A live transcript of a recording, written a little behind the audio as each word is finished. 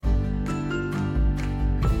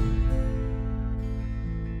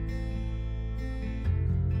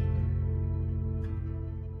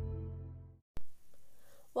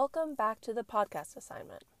Welcome back to the podcast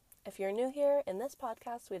assignment. If you're new here, in this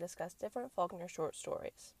podcast we discuss different Faulkner short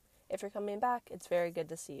stories. If you're coming back, it's very good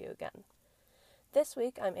to see you again. This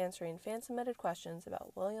week I'm answering fan-submitted questions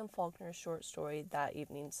about William Faulkner's short story, That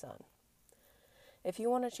Evening's Sun. If you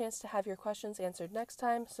want a chance to have your questions answered next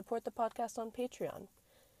time, support the podcast on Patreon.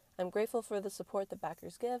 I'm grateful for the support the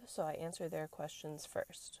backers give, so I answer their questions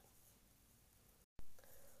first.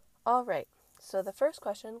 Alright, so the first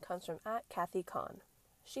question comes from @KathyCon.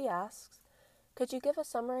 She asks, could you give a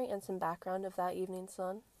summary and some background of That Evening's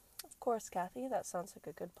Sun? Of course, Kathy, that sounds like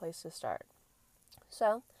a good place to start.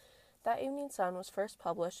 So, That Evening's Sun was first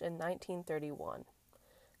published in 1931.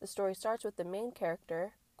 The story starts with the main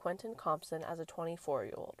character, Quentin Compson, as a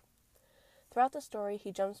 24-year-old. Throughout the story,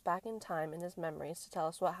 he jumps back in time in his memories to tell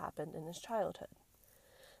us what happened in his childhood.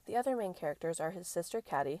 The other main characters are his sister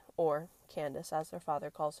Caddy, or Candace as their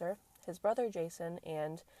father calls her, his brother Jason,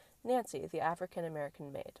 and Nancy, the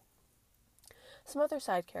African-American maid. Some other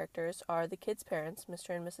side characters are the kids' parents,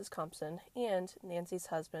 Mr. and Mrs. Compson, and Nancy's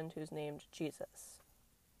husband, who's named Jesus.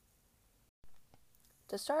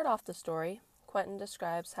 To start off the story, Quentin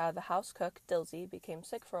describes how the house cook, Dilsey, became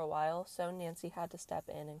sick for a while, so Nancy had to step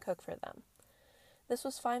in and cook for them. This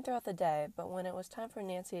was fine throughout the day, but when it was time for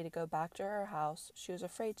Nancy to go back to her house, she was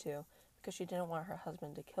afraid to, because she didn't want her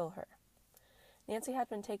husband to kill her. Nancy had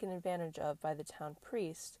been taken advantage of by the town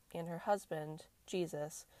priest, and her husband,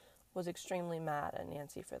 Jesus, was extremely mad at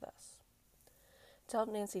Nancy for this. To help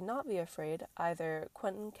Nancy not be afraid, either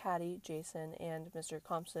Quentin, Caddy, Jason, and Mr.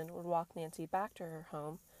 Compson would walk Nancy back to her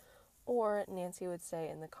home, or Nancy would stay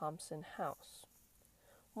in the Compson house.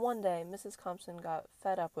 One day, Mrs. Compson got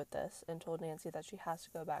fed up with this and told Nancy that she has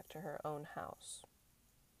to go back to her own house.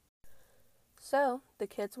 So, the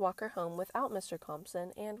kids walk her home without Mr.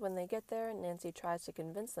 Compson, and when they get there, Nancy tries to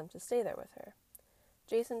convince them to stay there with her.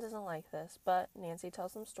 Jason doesn't like this, but Nancy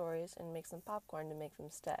tells them stories and makes them popcorn to make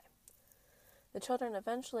them stay. The children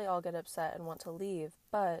eventually all get upset and want to leave,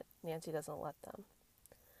 but Nancy doesn't let them.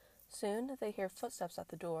 Soon, they hear footsteps at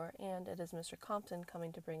the door, and it is Mr. Compton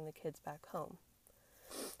coming to bring the kids back home.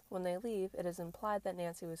 When they leave, it is implied that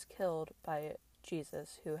Nancy was killed by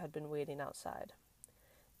Jesus, who had been waiting outside.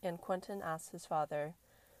 And Quentin asks his father,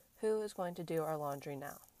 who is going to do our laundry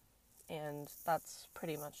now? And that's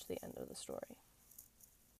pretty much the end of the story.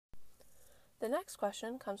 The next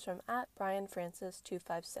question comes from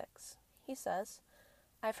 @BrianFrancis256. He says,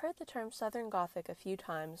 I've heard the term Southern Gothic a few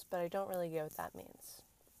times, but I don't really get what that means.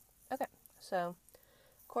 Okay, so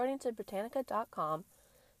according to Britannica.com,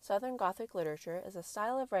 Southern Gothic literature is a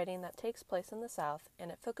style of writing that takes place in the South, and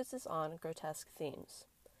it focuses on grotesque themes.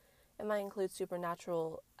 It might include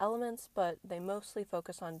supernatural elements, but they mostly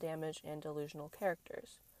focus on damage and delusional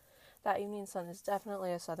characters. That Evening's Sun is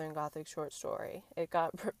definitely a Southern Gothic short story. It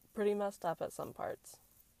got pretty messed up at some parts.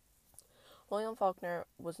 William Faulkner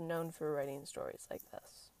was known for writing stories like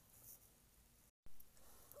this.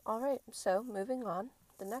 Alright, so moving on.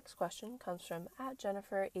 The next question comes from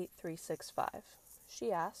 @Jennifer8365.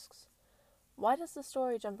 She asks, why does the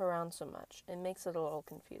story jump around so much? It makes it a little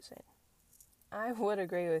confusing. I would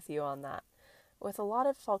agree with you on that. With a lot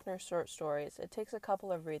of Faulkner's short stories, it takes a couple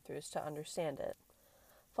of read-throughs to understand it.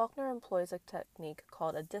 Faulkner employs a technique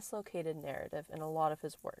called a dislocated narrative in a lot of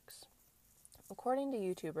his works. According to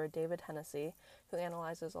YouTuber David Hennessy, who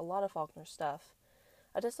analyzes a lot of Faulkner's stuff,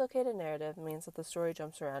 a dislocated narrative means that the story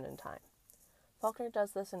jumps around in time. Faulkner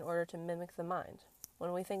does this in order to mimic the mind.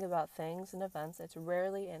 When we think about things and events, it's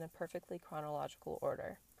rarely in a perfectly chronological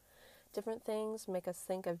order. Different things make us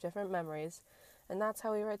think of different memories, and that's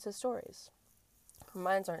how he writes his stories. Our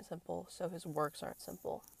minds aren't simple, so his works aren't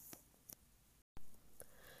simple.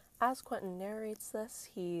 As Quentin narrates this,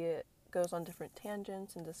 he goes on different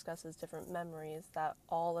tangents and discusses different memories that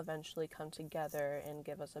all eventually come together and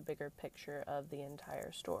give us a bigger picture of the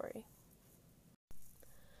entire story.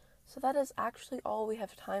 So that is actually all we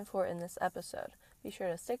have time for in this episode. Be sure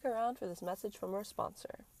to stick around for this message from our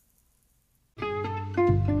sponsor.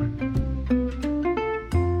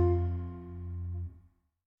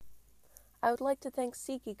 I would like to thank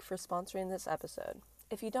SeatGeek for sponsoring this episode.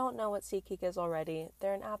 If you don't know what SeatGeek is already,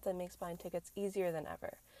 they're an app that makes buying tickets easier than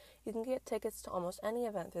ever. You can get tickets to almost any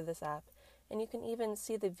event through this app, and you can even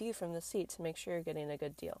see the view from the seat to make sure you're getting a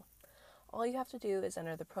good deal. All you have to do is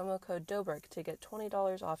enter the promo code Dobrik to get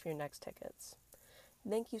 $20 off your next tickets.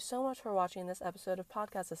 Thank you so much for watching this episode of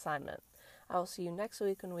Podcast Assignment. I will see you next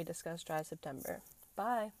week when we discuss Dry September.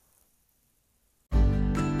 Bye!